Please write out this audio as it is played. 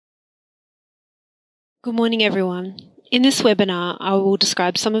Good morning, everyone. In this webinar, I will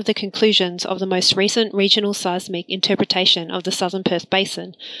describe some of the conclusions of the most recent regional seismic interpretation of the Southern Perth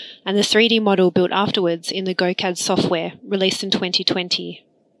Basin and the 3D model built afterwards in the GoCAD software released in 2020.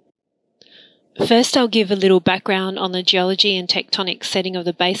 First, I'll give a little background on the geology and tectonic setting of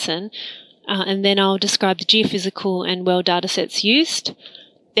the basin, and then I'll describe the geophysical and well datasets used.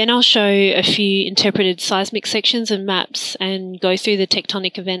 Then I'll show a few interpreted seismic sections and maps and go through the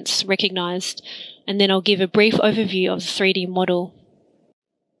tectonic events recognised, and then I'll give a brief overview of the 3D model.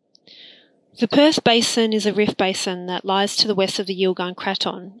 The Perth Basin is a rift basin that lies to the west of the Yilgarn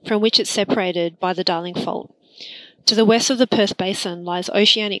Craton, from which it's separated by the Darling Fault. To the west of the Perth Basin lies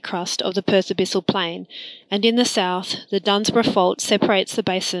oceanic crust of the Perth Abyssal Plain, and in the south, the Dunsborough Fault separates the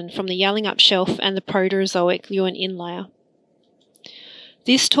basin from the Yallingup Shelf and the Proterozoic Lewin Inlayer.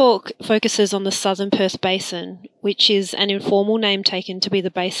 This talk focuses on the Southern Perth Basin, which is an informal name taken to be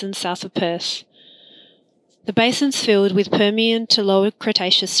the basin south of Perth. The basin's filled with Permian to Lower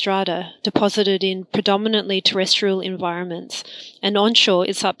Cretaceous strata deposited in predominantly terrestrial environments, and onshore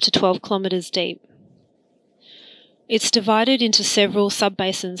it's up to 12 kilometres deep. It's divided into several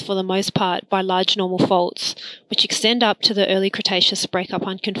subbasins for the most part by large normal faults, which extend up to the early Cretaceous breakup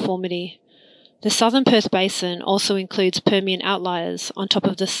unconformity. The Southern Perth Basin also includes Permian outliers on top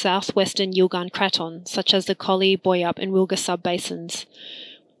of the southwestern Yilgarn Craton, such as the Collie, Boyup and Wilga subbasins.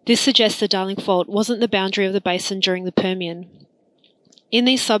 This suggests the Darling Fault wasn't the boundary of the basin during the Permian. In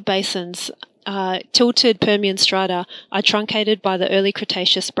these subbasins, tilted Permian strata are truncated by the early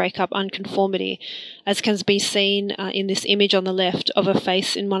Cretaceous breakup unconformity, as can be seen in this image on the left of a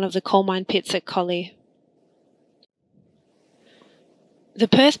face in one of the coal mine pits at Collie. The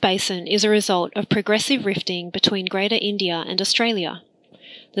Perth Basin is a result of progressive rifting between Greater India and Australia.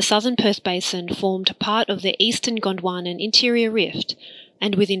 The Southern Perth Basin formed part of the eastern Gondwanan interior rift,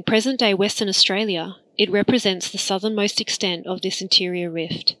 and within present-day Western Australia, it represents the southernmost extent of this interior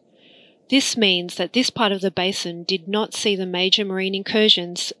rift. This means that this part of the basin did not see the major marine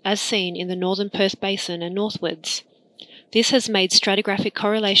incursions as seen in the Northern Perth Basin and northwards. This has made stratigraphic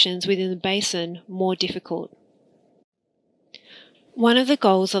correlations within the basin more difficult. One of the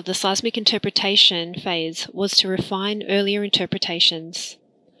goals of the seismic interpretation phase was to refine earlier interpretations.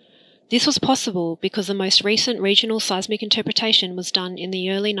 This was possible because the most recent regional seismic interpretation was done in the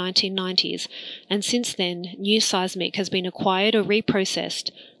early 1990s, and since then, new seismic has been acquired or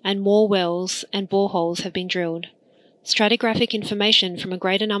reprocessed, and more wells and boreholes have been drilled. Stratigraphic information from a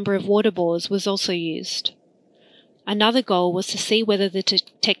greater number of water bores was also used. Another goal was to see whether the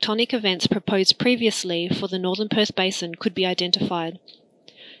tectonic events proposed previously for the Northern Perth Basin could be identified.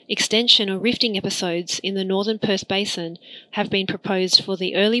 Extension or rifting episodes in the Northern Perth Basin have been proposed for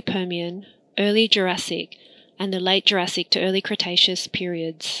the early Permian, early Jurassic, and the late Jurassic to early Cretaceous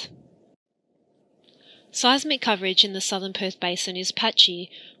periods. Seismic coverage in the Southern Perth Basin is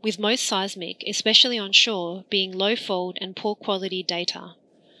patchy, with most seismic, especially onshore, being low-fold and poor quality data.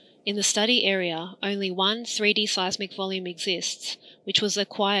 In the study area, only one 3D seismic volume exists, which was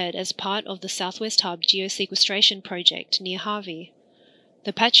acquired as part of the Southwest Hub geosequestration project near Harvey.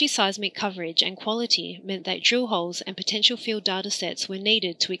 The patchy seismic coverage and quality meant that drill holes and potential field datasets were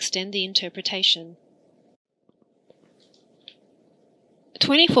needed to extend the interpretation.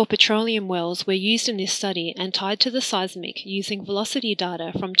 24 petroleum wells were used in this study and tied to the seismic using velocity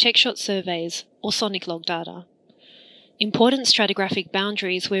data from checkshot surveys or sonic log data. Important stratigraphic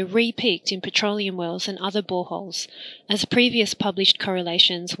boundaries were re-picked in petroleum wells and other boreholes, as previous published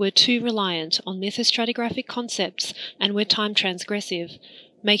correlations were too reliant on lithostratigraphic concepts and were time transgressive,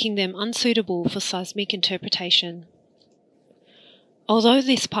 making them unsuitable for seismic interpretation. Although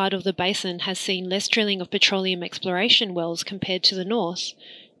this part of the basin has seen less drilling of petroleum exploration wells compared to the north,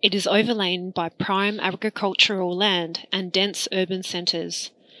 it is overlain by prime agricultural land and dense urban centres.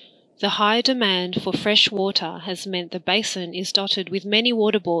 The high demand for fresh water has meant the basin is dotted with many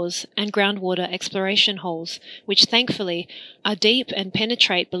water bores and groundwater exploration holes, which thankfully are deep and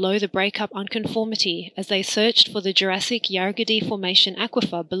penetrate below the breakup unconformity as they searched for the Jurassic Yarragadee Formation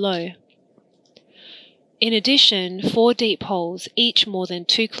aquifer below. In addition, 4 deep holes, each more than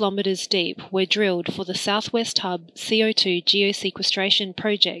 2 kilometres deep, were drilled for the Southwest Hub CO2 geosequestration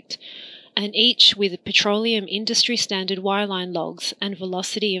project, and each with petroleum industry standard wireline logs and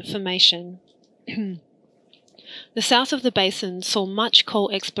velocity information. The south of the basin saw much coal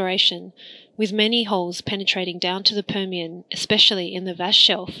exploration, with many holes penetrating down to the Permian, especially in the vast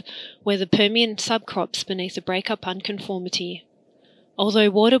shelf, where the Permian subcrops beneath the breakup unconformity.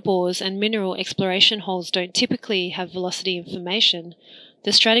 Although water bores and mineral exploration holes don't typically have velocity information,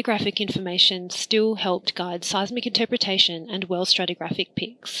 the stratigraphic information still helped guide seismic interpretation and well stratigraphic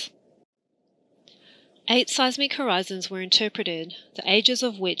pics. 8 seismic horizons were interpreted, the ages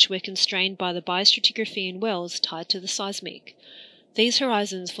of which were constrained by the biostratigraphy in wells tied to the seismic. These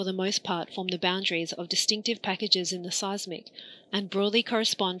horizons for the most part form the boundaries of distinctive packages in the seismic and broadly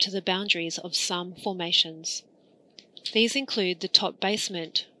correspond to the boundaries of some formations. These include the top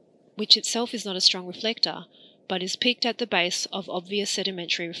basement, which itself is not a strong reflector, but is peaked at the base of obvious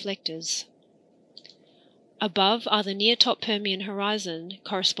sedimentary reflectors. Above are the near-top Permian horizon,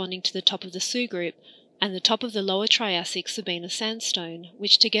 corresponding to the top of the Sioux Group, and the top of the lower Triassic Sabina sandstone,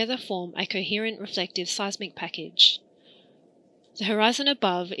 which together form a coherent reflective seismic package. The horizon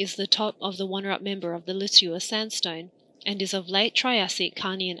above is the top of the Wonnerup member of the Lisua sandstone, and is of late Triassic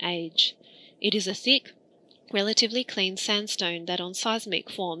Carnian age. It is a thick, relatively clean sandstone that on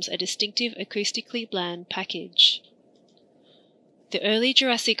seismic forms a distinctive acoustically bland package. The early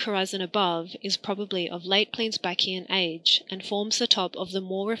Jurassic horizon above is probably of late Pliensbachian age and forms the top of the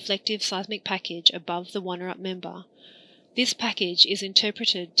more reflective seismic package above the Wonnerup member. This package is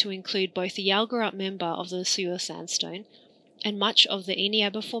interpreted to include both the Yalgarup member of the Lisua sandstone and much of the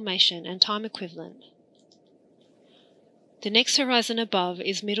Eneaba formation and time equivalent. The next horizon above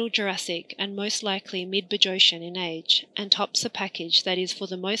is Middle Jurassic and most likely mid-Bajocian in age, and tops a package that is for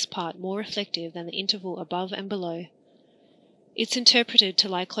the most part more reflective than the interval above and below. It's interpreted to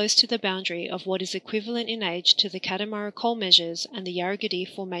lie close to the boundary of what is equivalent in age to the Katamara coal measures and the Yarragadee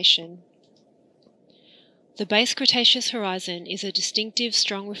formation. The base Cretaceous horizon is a distinctive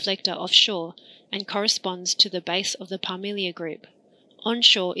strong reflector offshore and corresponds to the base of the Parmelia group.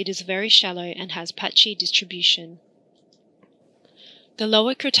 Onshore it is very shallow and has patchy distribution. The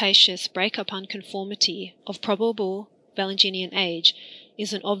lower Cretaceous break-up unconformity of probable Valanginian age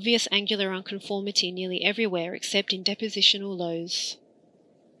is an obvious angular unconformity nearly everywhere except in depositional lows.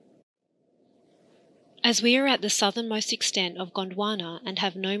 As we are at the southernmost extent of Gondwana and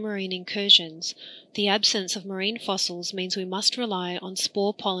have no marine incursions, the absence of marine fossils means we must rely on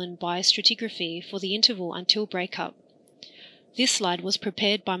spore pollen biostratigraphy for the interval until breakup. This slide was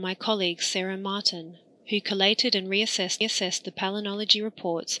prepared by my colleague Sarah Martin, who collated and reassessed the palynology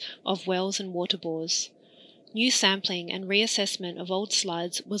reports of wells and water bores. New sampling and reassessment of old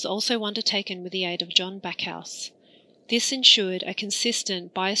slides was also undertaken with the aid of John Backhouse. This ensured a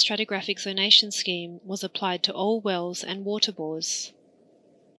consistent biostratigraphic zonation scheme was applied to all wells and water bores.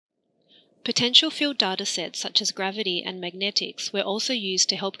 Potential field datasets such as gravity and magnetics were also used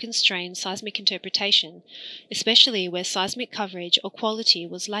to help constrain seismic interpretation, especially where seismic coverage or quality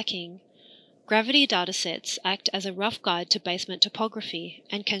was lacking. Gravity datasets act as a rough guide to basement topography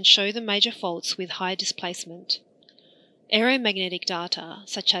and can show the major faults with high displacement. Aeromagnetic data,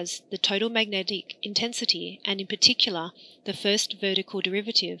 such as the total magnetic intensity and in particular the first vertical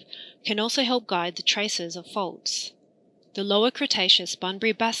derivative, can also help guide the traces of faults. The lower Cretaceous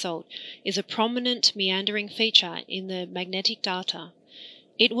Bunbury basalt is a prominent meandering feature in the magnetic data.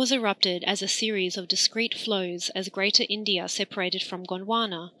 It was erupted as a series of discrete flows as Greater India separated from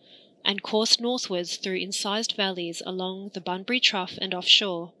Gondwana, and coursed northwards through incised valleys along the Bunbury Trough and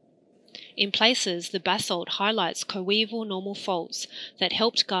offshore. In places, the basalt highlights coeval normal faults that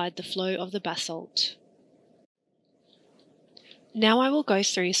helped guide the flow of the basalt. Now I will go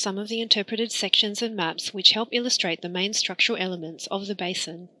through some of the interpreted sections and maps which help illustrate the main structural elements of the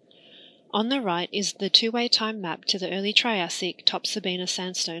basin. On the right is the two-way time map to the early Triassic top Sabina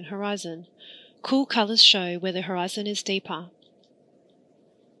sandstone horizon. Cool colours show where the horizon is deeper.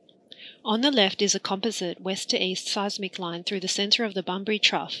 On the left is a composite west to east seismic line through the centre of the Bunbury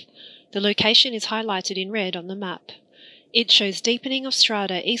Trough. The location is highlighted in red on the map. It shows deepening of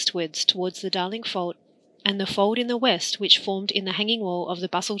strata eastwards towards the Darling Fault and the fold in the west which formed in the hanging wall of the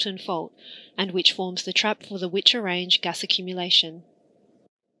Busselton Fault and which forms the trap for the Witcher Range gas accumulation.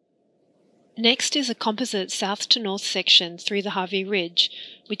 Next is a composite south to north section through the Harvey Ridge,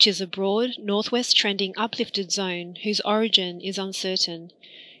 which is a broad northwest trending uplifted zone whose origin is uncertain.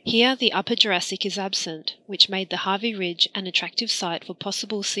 Here the Upper Jurassic is absent, which made the Harvey Ridge an attractive site for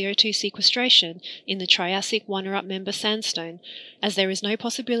possible CO2 sequestration in the Triassic Wonnerup member sandstone, as there is no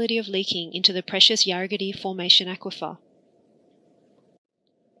possibility of leaking into the precious Yarragadee Formation aquifer.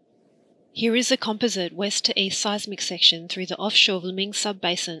 Here is a composite west to east seismic section through the offshore Vlaming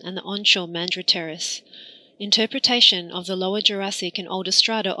Subbasin and the onshore Mandra Terrace. Interpretation of the lower Jurassic and older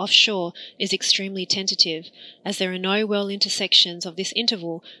strata offshore is extremely tentative, as there are no well intersections of this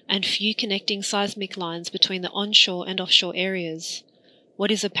interval and few connecting seismic lines between the onshore and offshore areas. What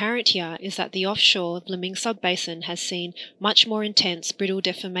is apparent here is that the offshore Vlaming Subbasin has seen much more intense brittle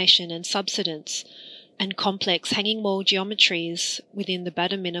deformation and subsidence, and complex hanging wall geometries within the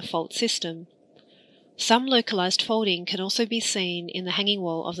Ballymena fault system. Some localised folding can also be seen in the hanging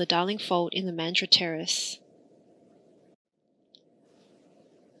wall of the Darling Fault in the Mandurah Terrace.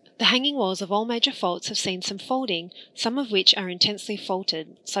 The hanging walls of all major faults have seen some folding, some of which are intensely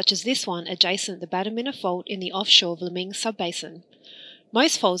faulted, such as this one adjacent the Ballymena Fault in the offshore Vlaming subbasin.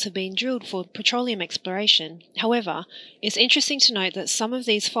 Most faults have been drilled for petroleum exploration. However, it's interesting to note that some of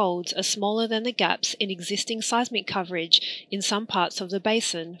these folds are smaller than the gaps in existing seismic coverage in some parts of the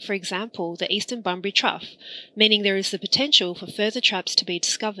basin, for example, the Eastern Bunbury Trough, meaning there is the potential for further traps to be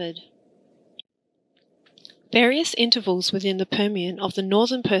discovered. Various intervals within the Permian of the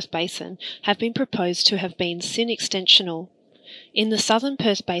northern Perth Basin have been proposed to have been syn-extensional. In the southern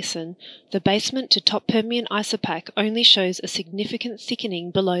Perth Basin, the basement to top Permian isopack only shows a significant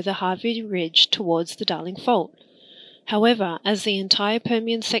thickening below the Harvey Ridge towards the Darling Fault. However, as the entire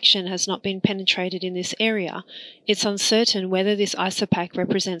Permian section has not been penetrated in this area, it's uncertain whether this isopack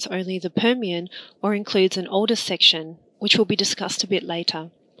represents only the Permian or includes an older section, which will be discussed a bit later.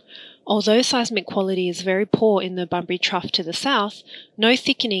 Although seismic quality is very poor in the Bunbury Trough to the south, no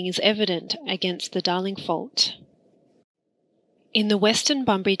thickening is evident against the Darling Fault. In the western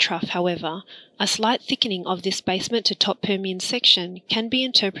Bunbury Trough, however, a slight thickening of this basement to top Permian section can be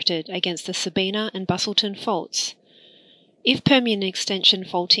interpreted against the Sabina and Bustleton faults. If Permian extension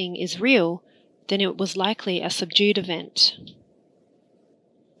faulting is real, then it was likely a subdued event.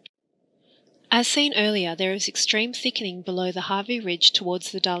 As seen earlier, there is extreme thickening below the Harvey Ridge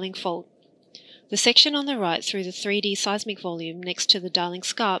towards the Darling Fault. The section on the right through the 3D seismic volume next to the Darling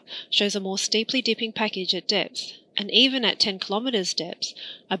Scarp shows a more steeply dipping package at depth, and even at 10 kilometres depth,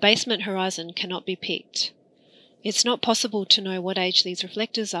 a basement horizon cannot be picked. It's not possible to know what age these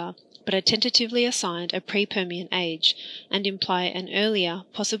reflectors are, but are tentatively assigned a pre-Permian age and imply an earlier,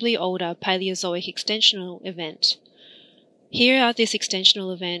 possibly older Paleozoic extensional event. Here, this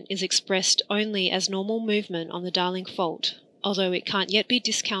extensional event is expressed only as normal movement on the Darling Fault, although it can't yet be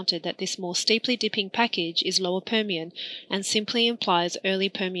discounted that this more steeply dipping package is lower Permian and simply implies early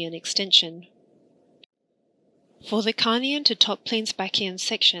Permian extension. For the Carnian to top Pliensbachian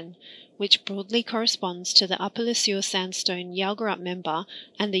section, which broadly corresponds to the Upper Lesueur Sandstone Yalgarup member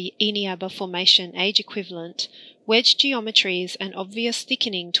and the Eneaba Formation age equivalent, wedge geometries and obvious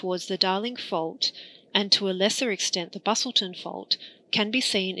thickening towards the Darling Fault, and to a lesser extent the Bustleton Fault, can be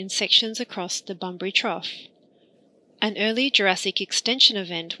seen in sections across the Bunbury Trough. An early Jurassic extension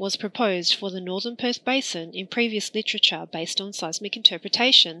event was proposed for the northern Perth Basin in previous literature based on seismic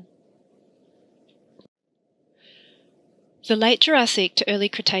interpretation. The late Jurassic to early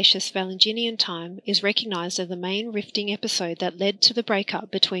Cretaceous Valanginian time is recognised as the main rifting episode that led to the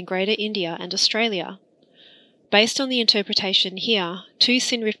breakup between Greater India and Australia. Based on the interpretation here, two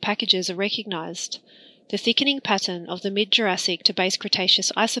syn-rift packages are recognised. The thickening pattern of the mid-Jurassic to base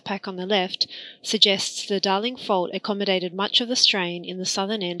Cretaceous isopack on the left suggests the Darling Fault accommodated much of the strain in the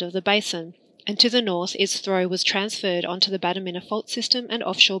southern end of the basin, and to the north its throw was transferred onto the Ballymena Fault system and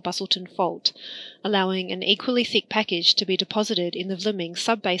offshore Bustleton Fault, allowing an equally thick package to be deposited in the Vlaming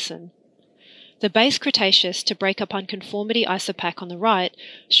subbasin. The base Cretaceous to break up unconformity isopack on the right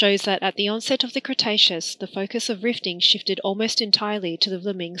shows that at the onset of the Cretaceous the focus of rifting shifted almost entirely to the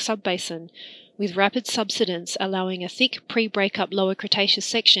Vlaming subbasin, with rapid subsidence allowing a thick pre-breakup lower Cretaceous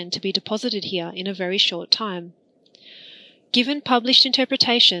section to be deposited here in a very short time. Given published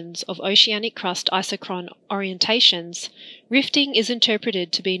interpretations of oceanic crust isochron orientations, rifting is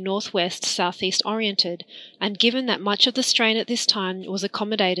interpreted to be northwest-southeast oriented, and given that much of the strain at this time was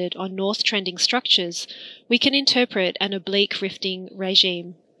accommodated on north-trending structures, we can interpret an oblique rifting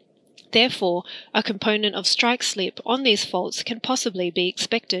regime. Therefore, a component of strike slip on these faults can possibly be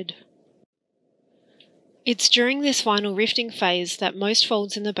expected. It's during this final rifting phase that most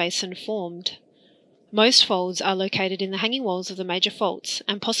folds in the basin formed. Most folds are located in the hanging walls of the major faults,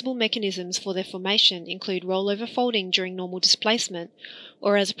 and possible mechanisms for their formation include rollover folding during normal displacement,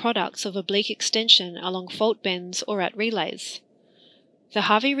 or as products of oblique extension along fault bends or at relays. The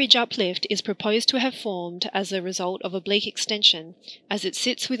Harvey Ridge uplift is proposed to have formed as a result of oblique extension, as it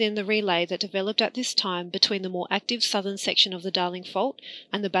sits within the relay that developed at this time between the more active southern section of the Darling Fault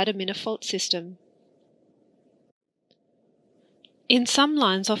and the Ballymena Fault system. In some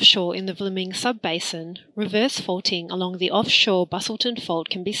lines offshore in the Vlaming subbasin, reverse faulting along the offshore Bustleton Fault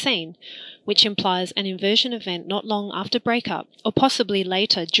can be seen, which implies an inversion event not long after breakup, or possibly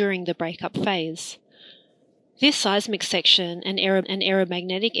later during the breakup phase. This seismic section and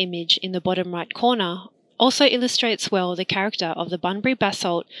aeromagnetic image in the bottom right corner also illustrates well the character of the Bunbury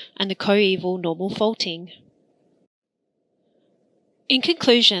basalt and the coeval normal faulting. In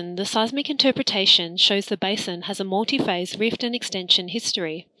conclusion, the seismic interpretation shows the basin has a multi-phase rift and extension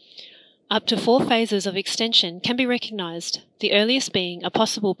history. Up to 4 phases of extension can be recognised, the earliest being a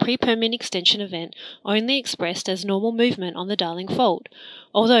possible pre-Permian extension event only expressed as normal movement on the Darling Fault,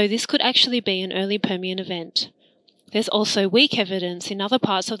 although this could actually be an early Permian event. There's also weak evidence in other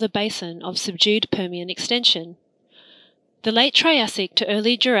parts of the basin of subdued Permian extension. The late Triassic to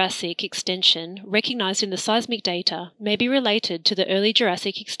early Jurassic extension recognised in the seismic data may be related to the early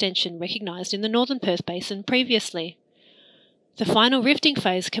Jurassic extension recognised in the northern Perth Basin previously. The final rifting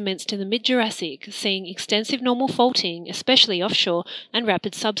phase commenced in the mid-Jurassic, seeing extensive normal faulting, especially offshore, and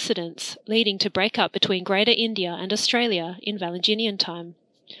rapid subsidence, leading to breakup between Greater India and Australia in Valentinian time.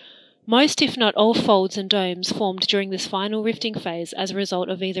 Most, if not all, folds and domes formed during this final rifting phase as a result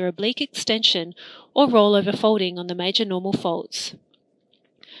of either oblique extension or rollover folding on the major normal faults.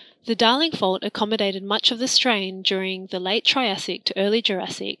 The Darling Fault accommodated much of the strain during the late Triassic to early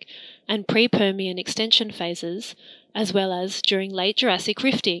Jurassic and pre-Permian extension phases, as well as during late Jurassic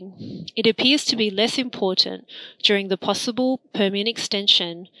rifting. It appears to be less important during the possible Permian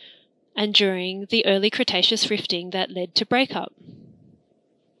extension and during the early Cretaceous rifting that led to breakup.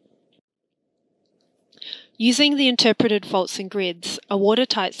 Using the interpreted faults and grids, a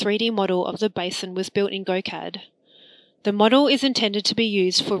watertight 3D model of the basin was built in GoCAD. The model is intended to be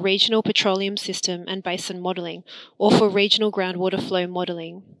used for regional petroleum system and basin modelling, or for regional groundwater flow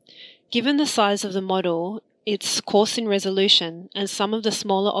modelling. Given the size of the model, it's coarse in resolution, and some of the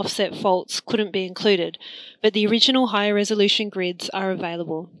smaller offset faults couldn't be included, but the original higher resolution grids are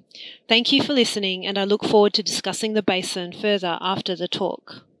available. Thank you for listening, and I look forward to discussing the basin further after the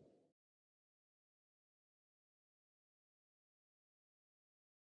talk.